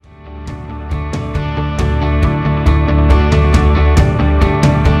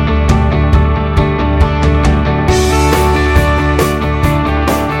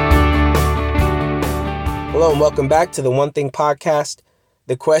Hello and welcome back to the One Thing Podcast.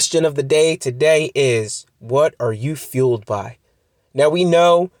 The question of the day today is, what are you fueled by? Now we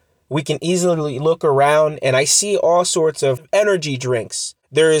know we can easily look around and I see all sorts of energy drinks.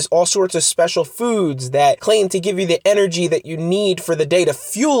 There is all sorts of special foods that claim to give you the energy that you need for the day to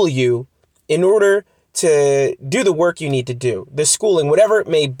fuel you in order to do the work you need to do, the schooling, whatever it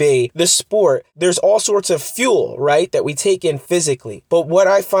may be, the sport. There's all sorts of fuel, right, that we take in physically. But what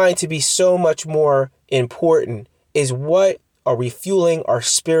I find to be so much more important is what are we fueling our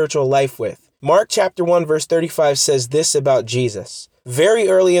spiritual life with? Mark chapter 1 verse 35 says this about Jesus. Very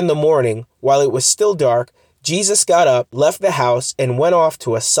early in the morning, while it was still dark, Jesus got up, left the house, and went off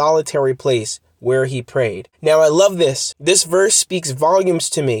to a solitary place where he prayed. Now, I love this. This verse speaks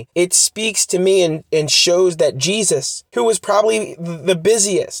volumes to me. It speaks to me and shows that Jesus, who was probably the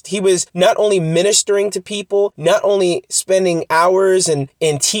busiest, he was not only ministering to people, not only spending hours and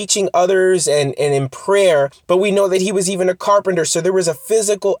teaching others and in prayer, but we know that he was even a carpenter. So there was a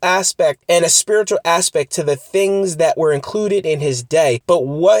physical aspect and a spiritual aspect to the things that were included in his day. But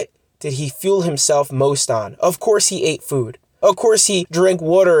what did he fuel himself most on? Of course, he ate food. Of course, he drank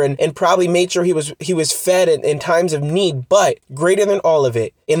water and probably made sure he was fed in times of need. But greater than all of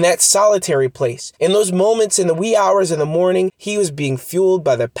it, in that solitary place, in those moments in the wee hours of the morning, he was being fueled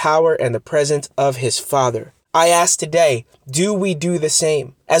by the power and the presence of his Father. I ask today, do we do the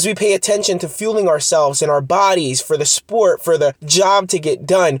same? As we pay attention to fueling ourselves and our bodies for the sport, for the job to get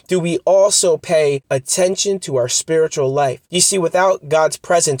done, do we also pay attention to our spiritual life? You see, without God's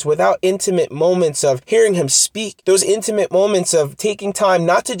presence, without intimate moments of hearing him speak, those intimate moments of taking time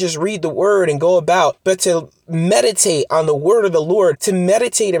not to just read the word and go about, but to meditate on the word of the Lord, to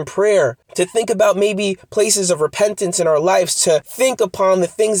meditate in prayer, to think about maybe places of repentance in our lives, to think upon the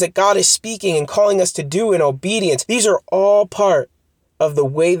things that God is speaking and calling us to do in obedience. These are all part of the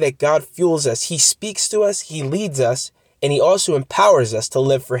way that God fuels us. He speaks to us, he leads us, and he also empowers us to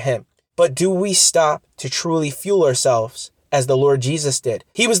live for him. But do we stop to truly fuel ourselves as the Lord Jesus did?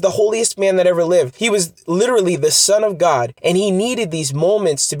 He was the holiest man that ever lived. He was literally the Son of God, and he needed these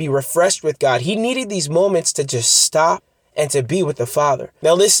moments to be refreshed with God. He needed these moments to just stop and to be with the Father.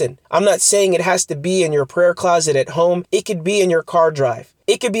 Now listen, I'm not saying it has to be in your prayer closet at home. It could be in your car drive.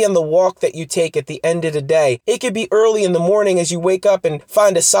 It could be on the walk that you take at the end of the day. It could be early in the morning as you wake up and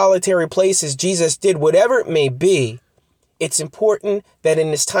find a solitary place as Jesus did. Whatever it may be, it's important that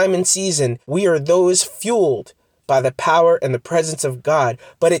in this time and season, we are those fueled by the power and the presence of God.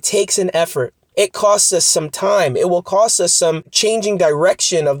 But it takes an effort. It costs us some time. It will cost us some changing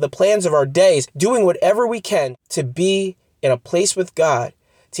direction of the plans of our days, doing whatever we can to be in a place with God,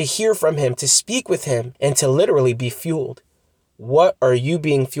 to hear from him, to speak with him, and to literally be fueled. What are you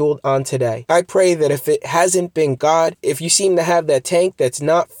being fueled on today? I pray that if it hasn't been God, if you seem to have that tank that's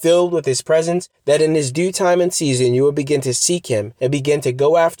not filled with his presence, that in his due time and season, you will begin to seek him and begin to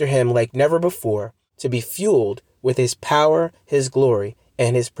go after him like never before, to be fueled with his power, his glory,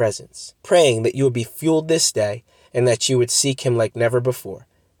 and his presence. Praying that you would be fueled this day and that you would seek him like never before.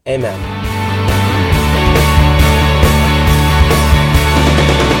 Amen.